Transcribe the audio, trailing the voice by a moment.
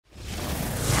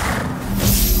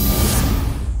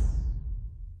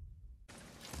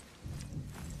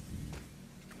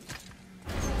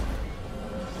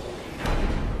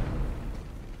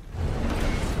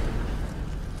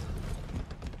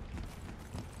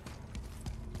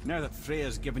Now that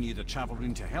Freya's given you the travel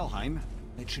rune to Helheim,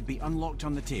 it should be unlocked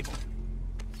on the table.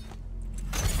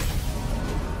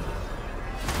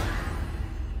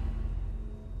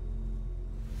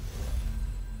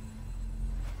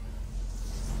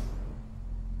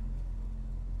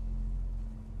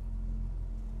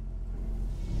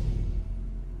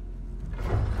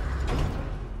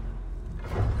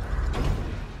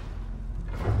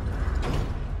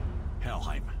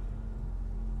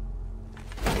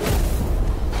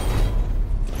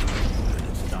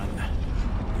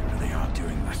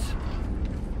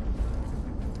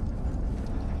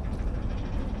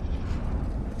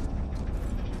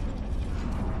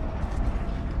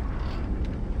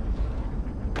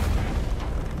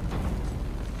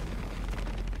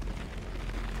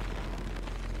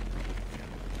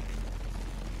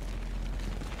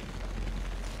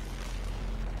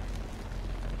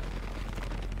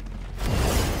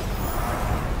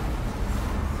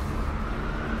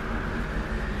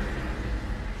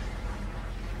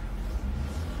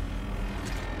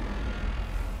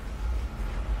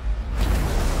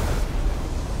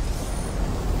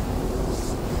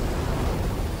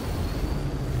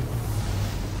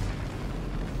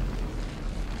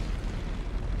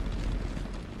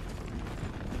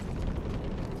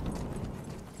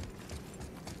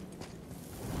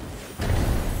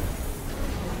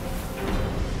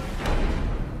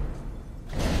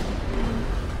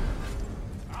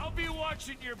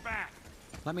 Your back.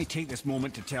 Let me take this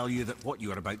moment to tell you that what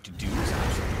you are about to do is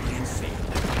absolutely insane.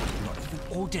 Not even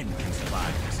Odin can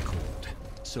survive this cold.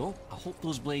 So, I hope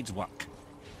those blades work.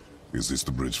 Is this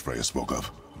the bridge Freya spoke of?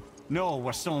 No,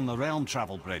 we're still on the Realm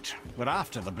Travel Bridge. We're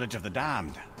after the Bridge of the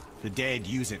Damned. The dead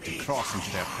use it to cross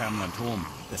into their permanent home,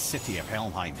 the city of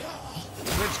Helheim.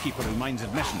 The Bridgekeeper who minds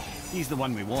admission, he's the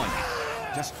one we want.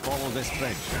 Just follow this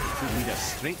bridge. It will lead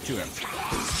us straight to him.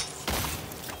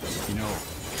 You know,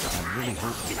 I really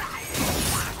hope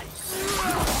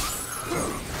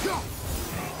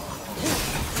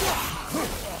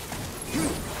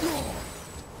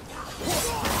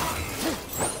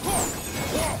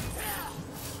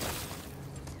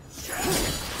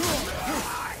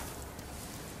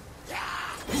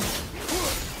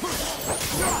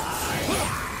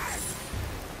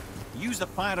use the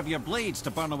fire of your blades to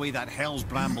burn away that hell's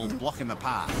bramble blocking the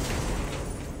path.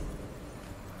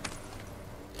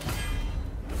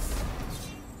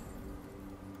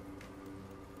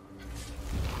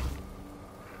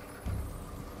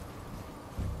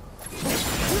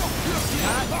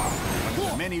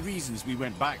 Many reasons we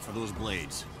went back for those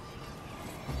blades.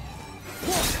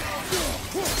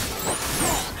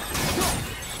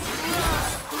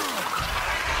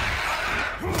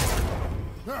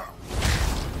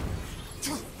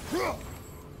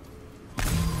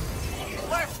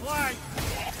 Left flank!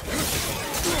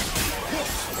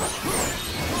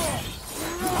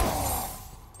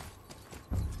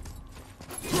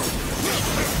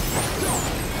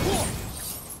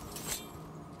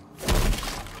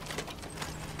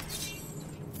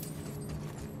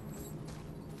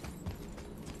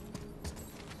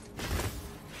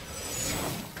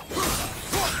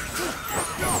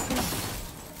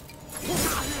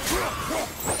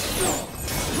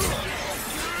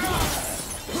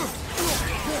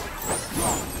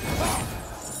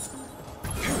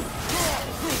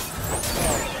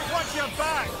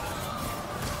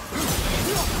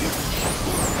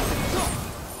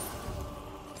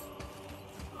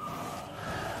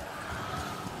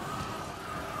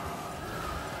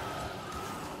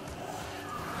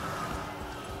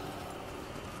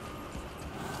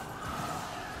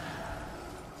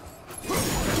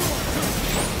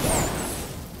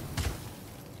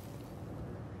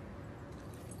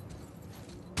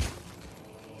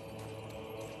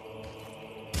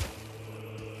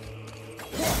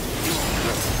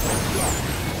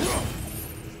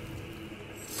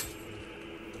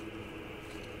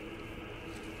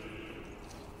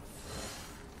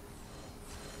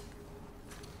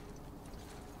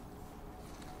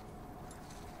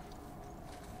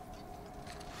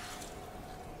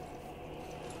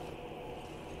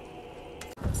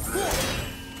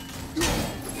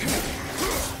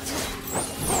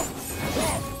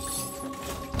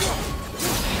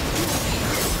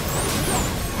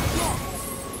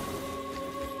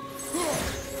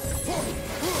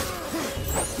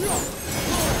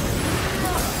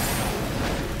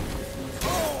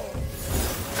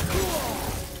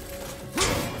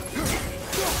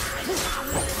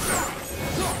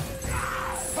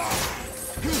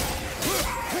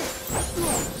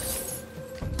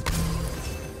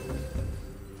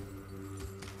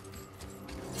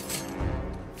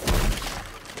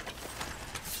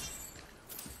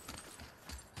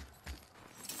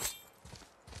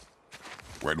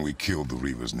 When we killed the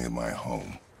Reavers near my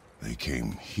home, they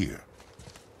came here.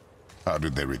 How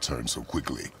did they return so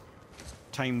quickly?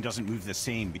 Time doesn't move the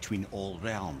same between all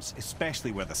realms,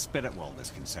 especially where the spirit world is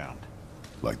concerned.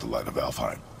 Like the light of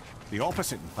Alfheim. The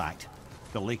opposite, in fact.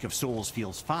 The Lake of Souls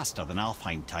feels faster than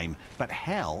Alfheim time, but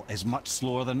Hell is much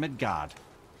slower than Midgard.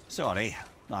 Sorry,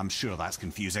 I'm sure that's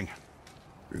confusing.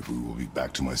 If we will be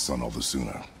back to my son all the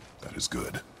sooner, that is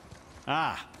good.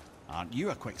 Ah, aren't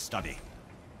you a quick study?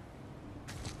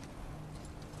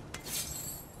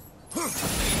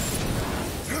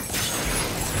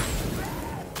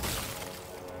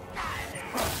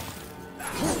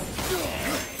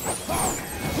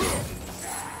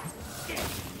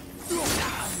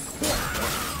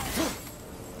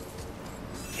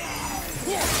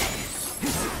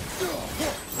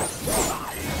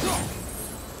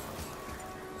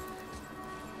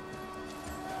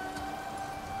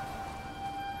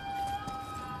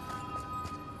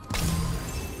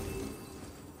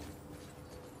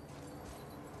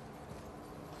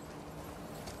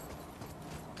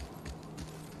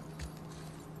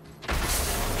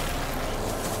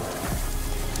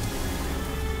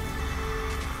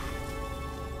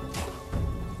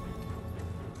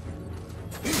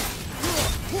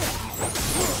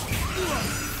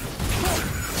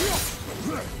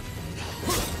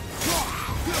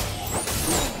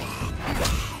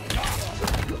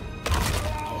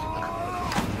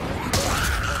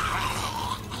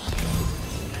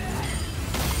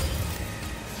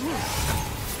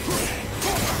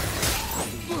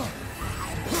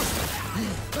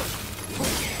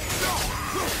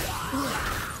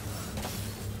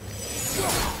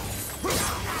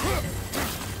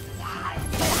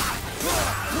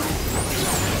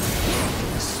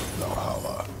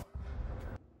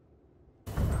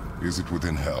 Is it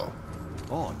within Hell?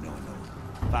 Oh, no,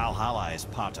 no. Valhalla is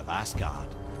part of Asgard.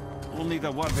 Only the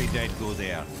worthy dead go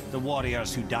there, the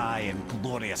warriors who die in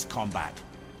glorious combat.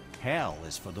 Hell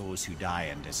is for those who die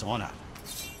in dishonor.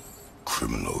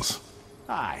 Criminals.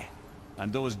 Aye,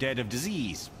 and those dead of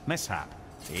disease, mishap,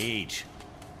 age.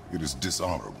 It is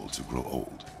dishonorable to grow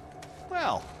old.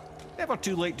 Well, never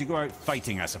too late to go out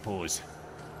fighting, I suppose.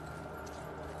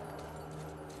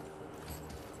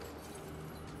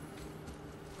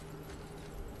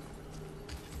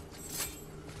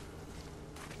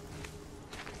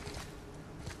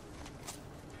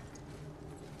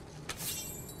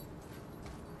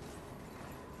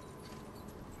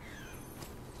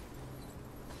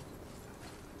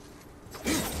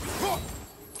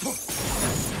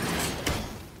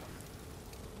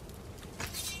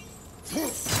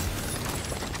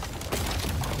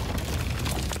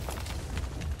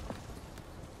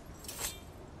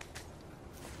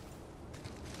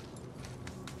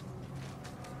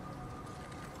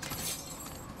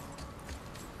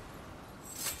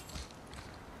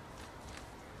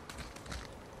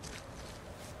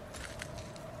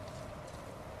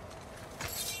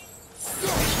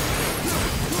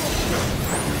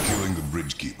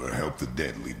 Bridgekeeper help the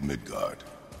dead leave Midgard.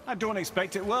 I don't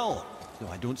expect it will, though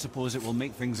I don't suppose it will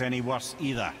make things any worse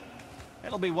either.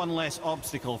 It'll be one less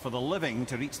obstacle for the living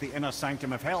to reach the inner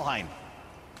sanctum of Helheim.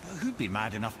 Who'd be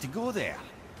mad enough to go there?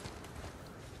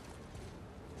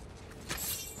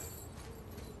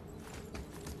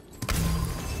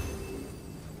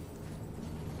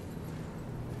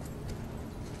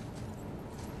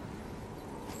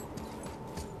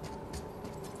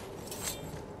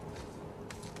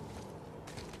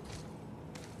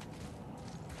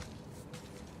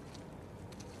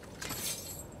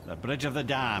 The Bridge of the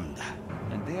Damned.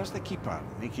 And there's the Keeper,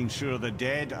 making sure the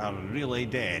dead are really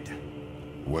dead.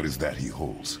 What is that he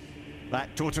holds?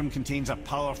 That totem contains a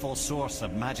powerful source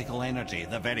of magical energy,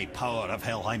 the very power of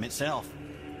Helheim itself.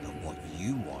 But what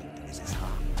you want is his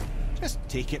heart. Just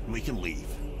take it and we can leave.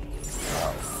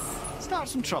 Start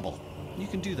some trouble. You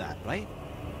can do that, right?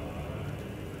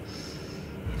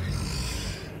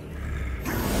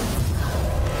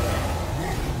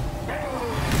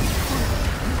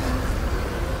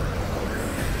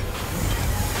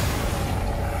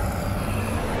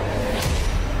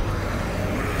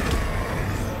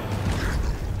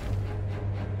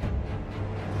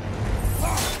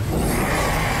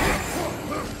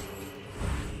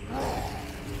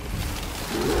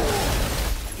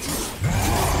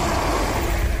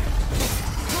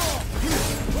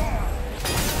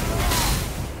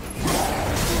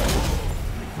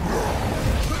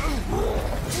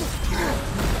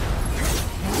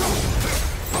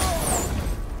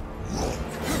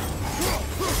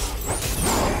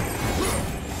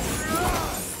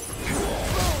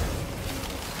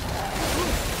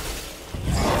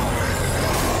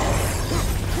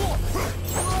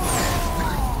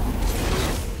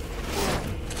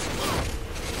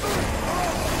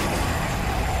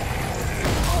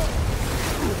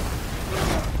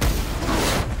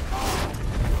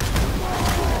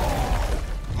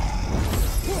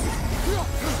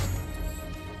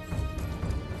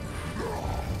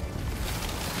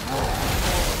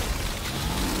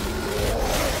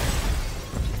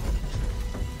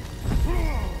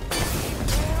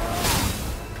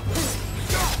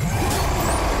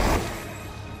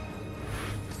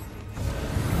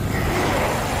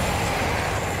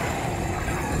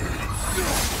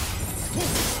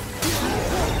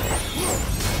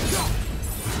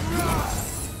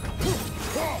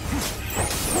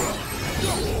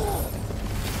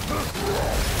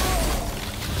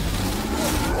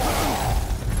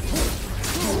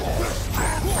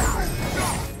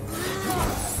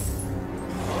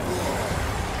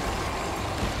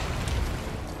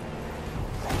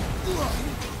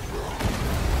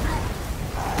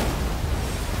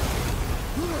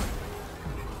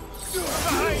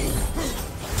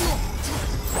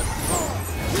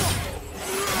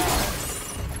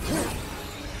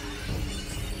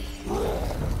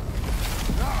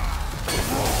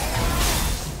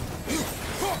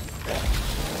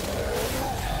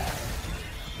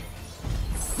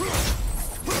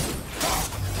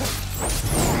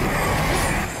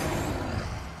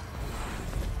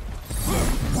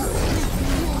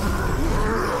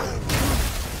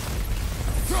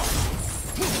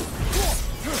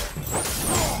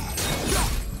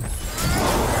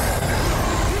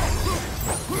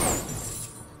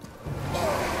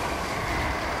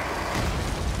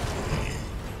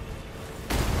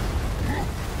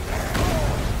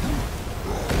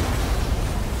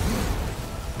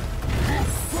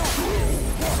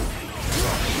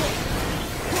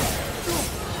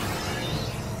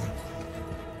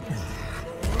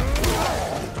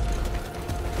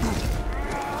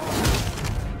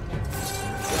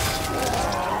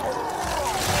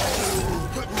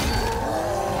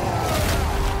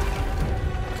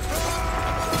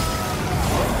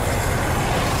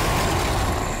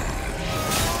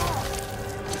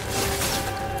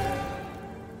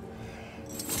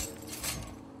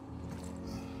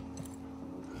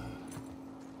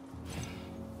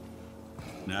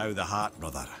 Now the heart,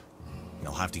 brother.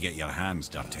 You'll have to get your hands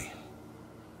dirty.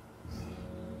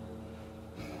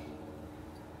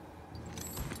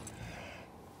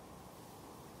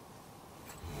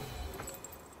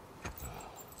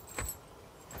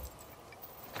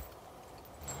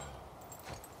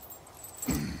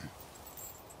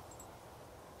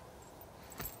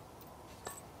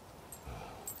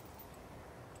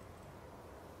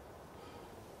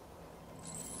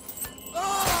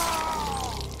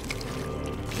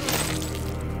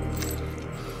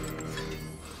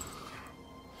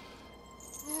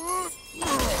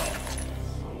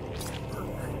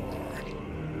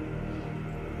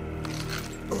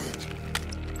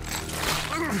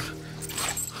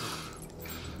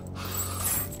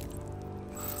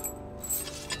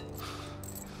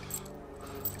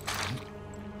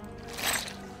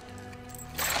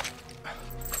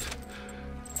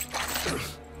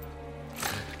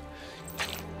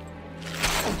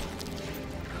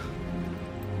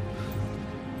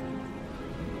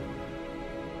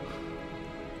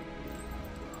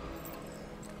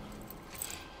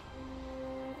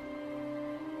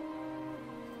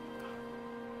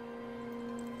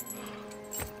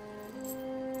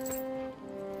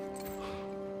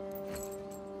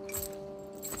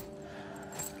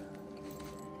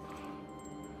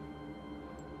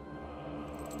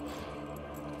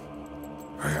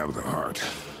 I have the heart.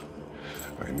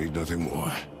 I need nothing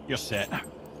more. You're set.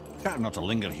 Better not to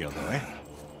linger here, though, eh?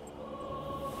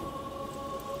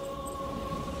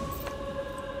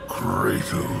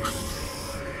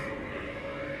 Kratos.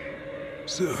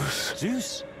 Zeus.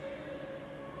 Zeus?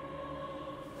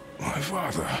 My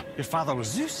father. Your father was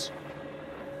Zeus?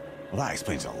 Well, that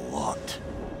explains a lot.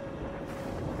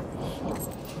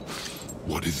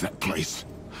 What is that place?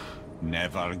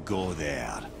 Never go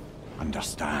there.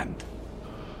 Understand?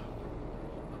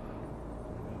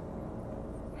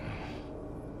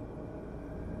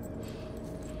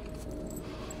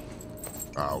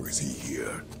 How is he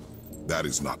here? That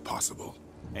is not possible.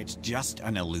 It's just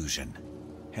an illusion.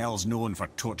 Hell's known for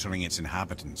torturing its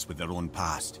inhabitants with their own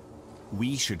past.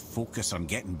 We should focus on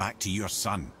getting back to your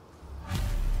son.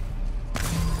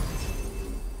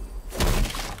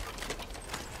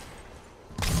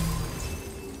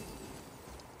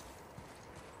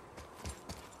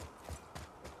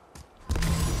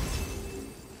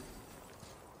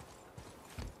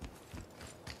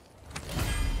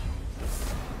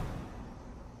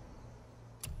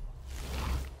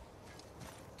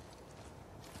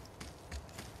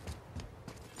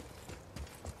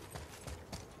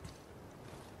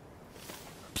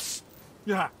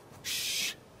 Yeah.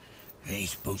 Shh. I ain't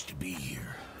supposed to be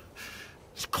here.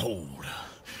 It's cold.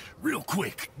 Real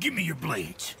quick, give me your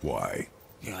blades. Why?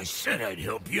 Yeah, I said I'd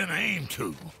help you, and I aim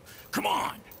to. Come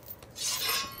on.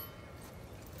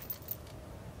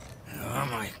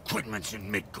 My equipment's in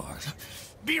Midgard.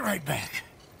 Be right back.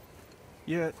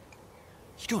 You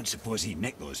don't suppose he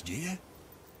nicked those, do you?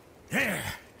 There.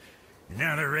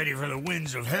 Now they're ready for the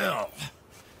winds of hell.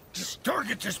 Just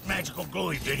target this magical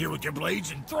glowy bit here with your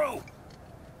blades and throw.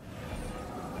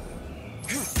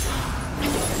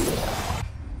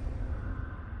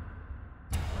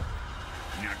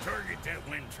 Now target that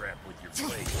wind trap with your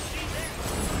blade. See there?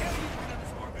 Yeah, you can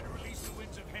absorb and release the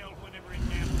winds of hell whenever it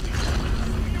happens.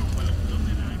 You're welcome,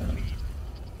 and I'm pleased.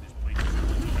 This place is a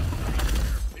pair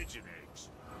of pigeon eggs.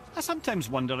 I sometimes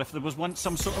wonder if there was once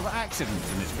some sort of accident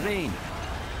in his brain.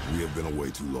 We have been away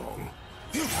too long.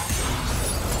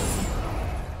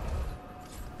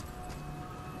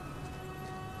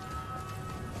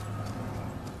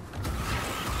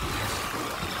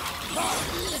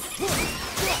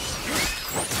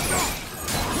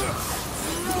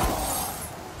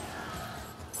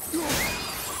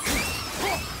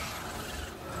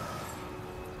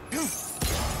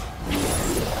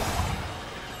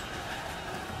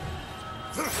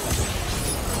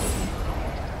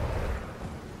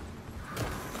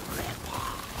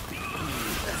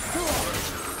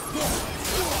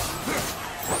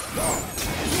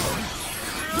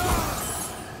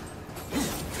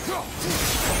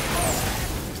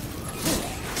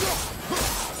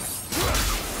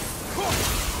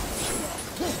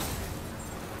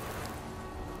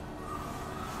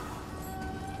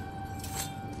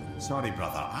 Sorry,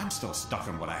 brother, I'm still stuck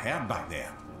on what I heard back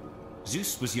there.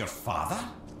 Zeus was your father?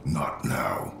 Not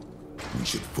now. We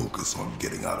should focus on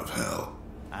getting out of hell.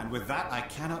 And with that, I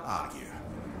cannot argue.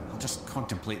 I'll just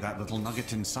contemplate that little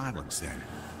nugget in silence then.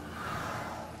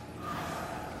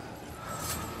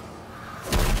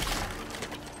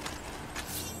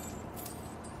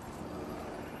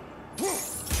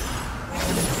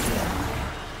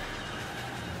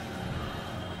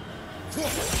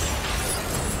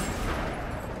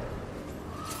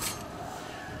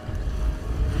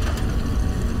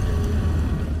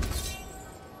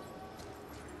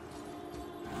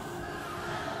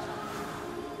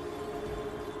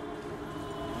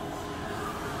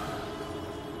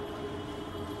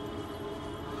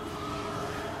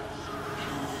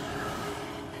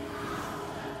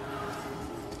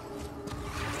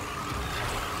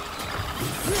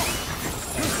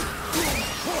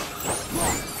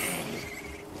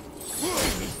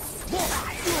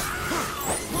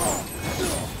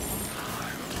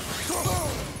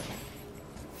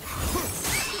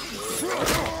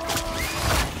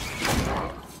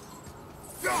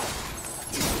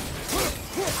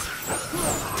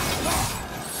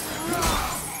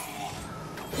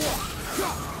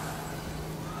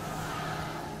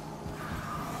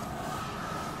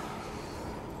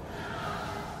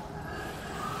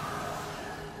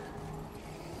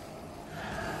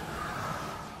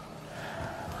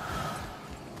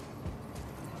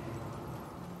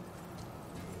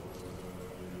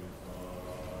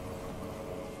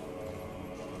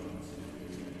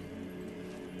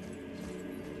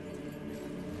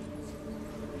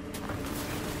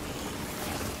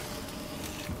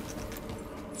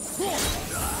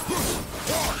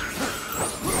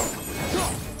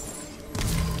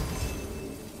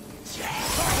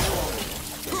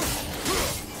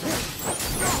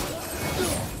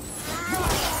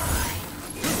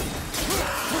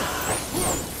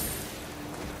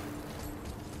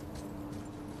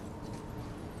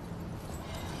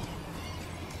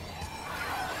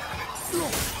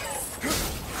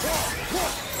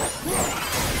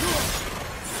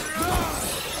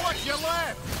 Watch your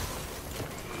left!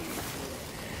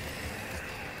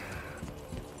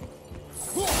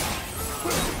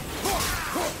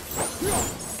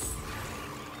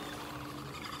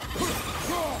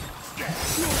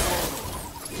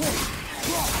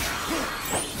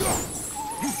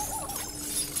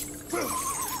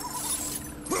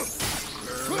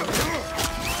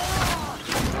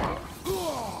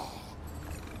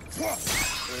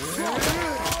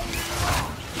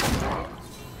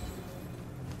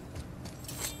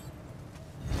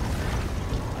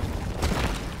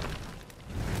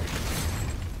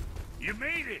 You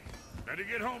made it! Better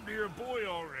get home to your boy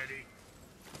already.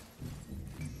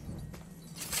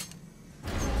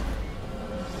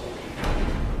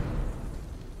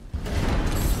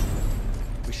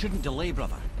 We shouldn't delay,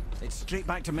 brother. It's straight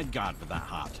back to Midgard with that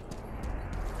heart.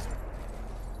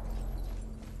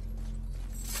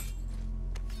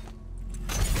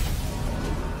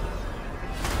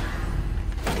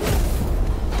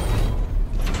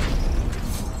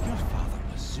 Your father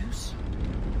was Zeus?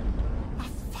 I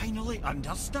finally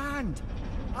understand.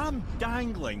 I'm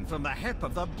dangling from the hip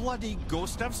of the bloody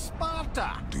ghost of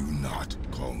Sparta. Do not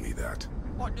call me that.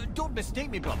 Oh, don't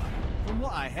mistake me, brother. From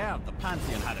what I heard, the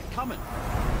Pantheon had it coming.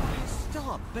 It's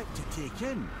still a bit to take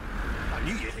in. I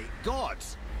knew you hate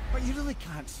gods, but you really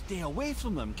can't stay away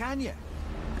from them, can you?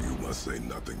 You must say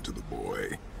nothing to the boy.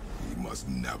 He must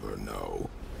never know.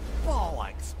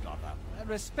 Bollocks, brother.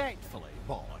 Respectfully,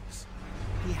 bollocks.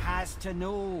 He has to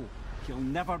know. He'll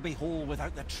never be whole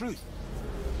without the truth.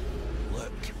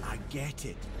 Look, I get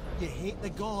it. You hate the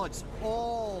gods.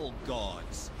 All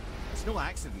gods. It's no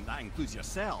accident that includes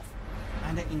yourself.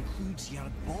 And it includes your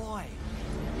boy.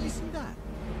 You see that?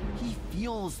 He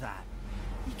feels that.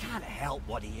 He can't help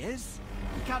what he is.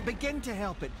 He can't begin to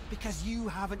help it because you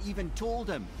haven't even told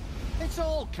him. It's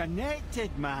all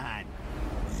connected, man.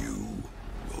 You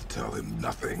will tell him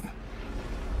nothing.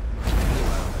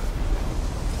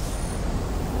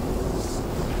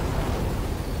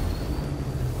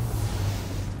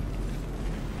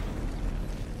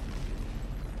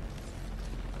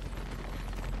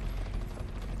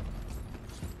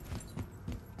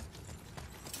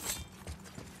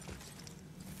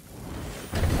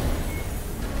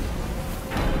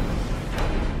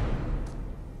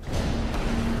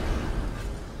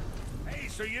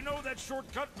 So you know that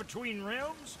shortcut between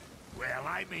realms? Well,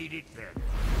 I made it better.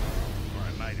 Or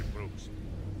I might have broke some.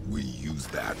 We use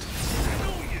that. I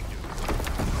know you do.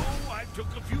 No, I took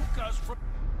a few cuts from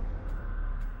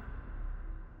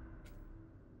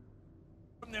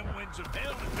them winds of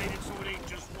hell and made it so it ain't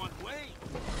just one way.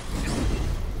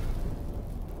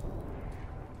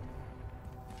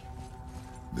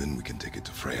 Then we can take it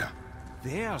to Freya.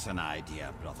 There's an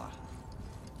idea, brother.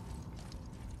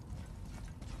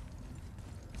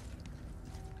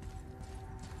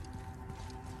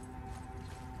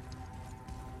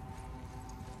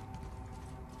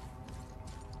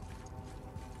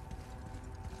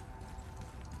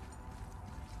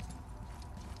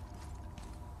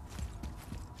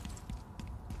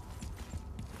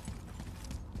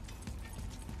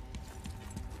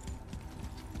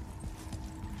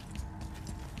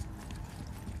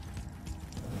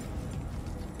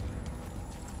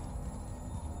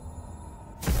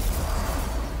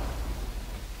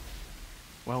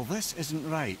 Well, this isn't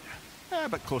right.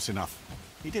 But close enough.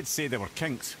 He did say there were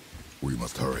kinks. We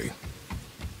must hurry.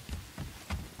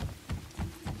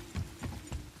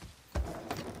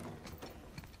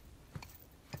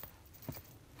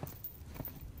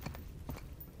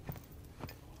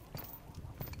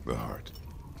 The heart.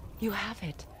 You have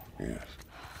it. Yes.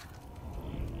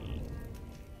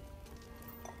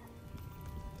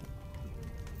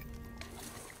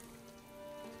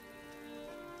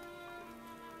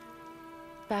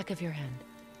 Back of your hand.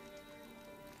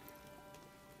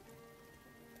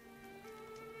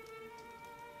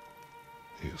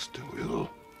 He is still ill.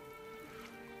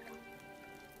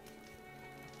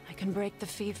 I can break the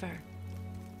fever.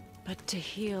 But to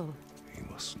heal... He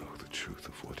must know the truth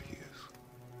of what he is.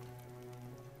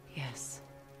 Yes.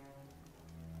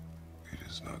 It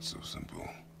is not so simple.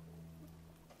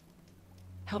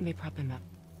 Help me prop him up.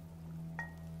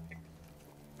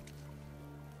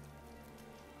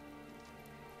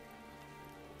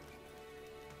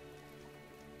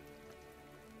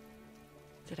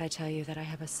 Did I tell you that I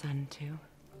have a son, too?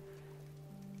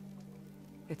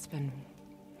 It's been...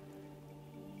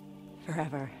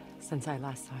 forever since I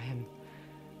last saw him.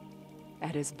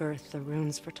 At his birth, the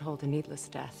runes foretold a needless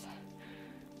death.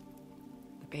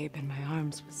 The babe in my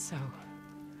arms was so...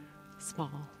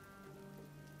 small.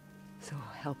 So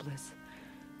helpless.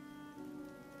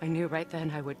 I knew right then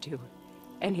I would do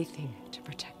anything to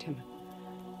protect him.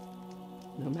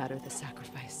 No matter the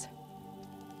sacrifice.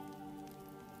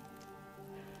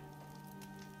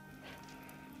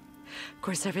 Of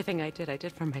course, everything I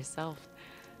did for myself.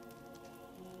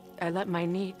 I let my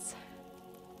needs,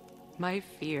 my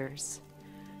fears,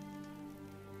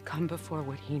 come before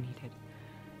what he needed.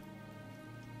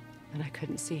 And I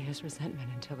couldn't see his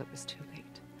resentment until it was too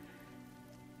late.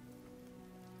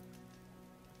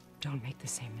 Don't make the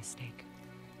same mistake.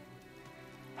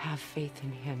 Have faith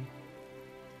in him.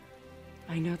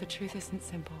 I know the truth isn't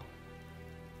simple,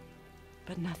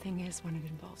 but nothing is when it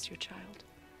involves your child.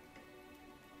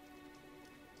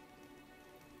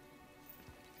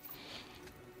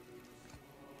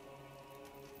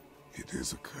 It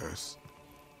is a curse.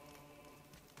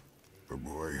 The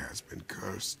boy has been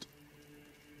cursed.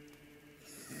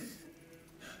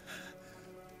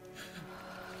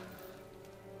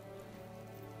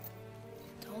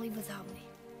 Don't leave without me.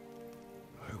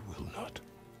 I will not.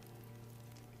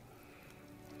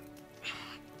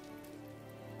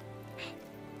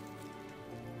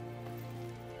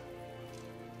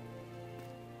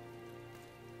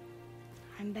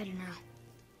 I'm better now.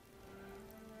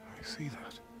 I see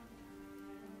that.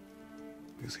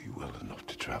 Is he well enough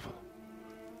to travel?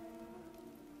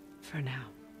 For now.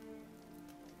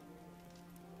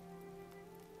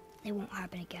 It won't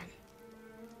happen again.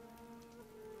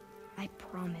 I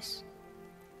promise.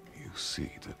 You see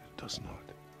that it does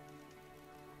not.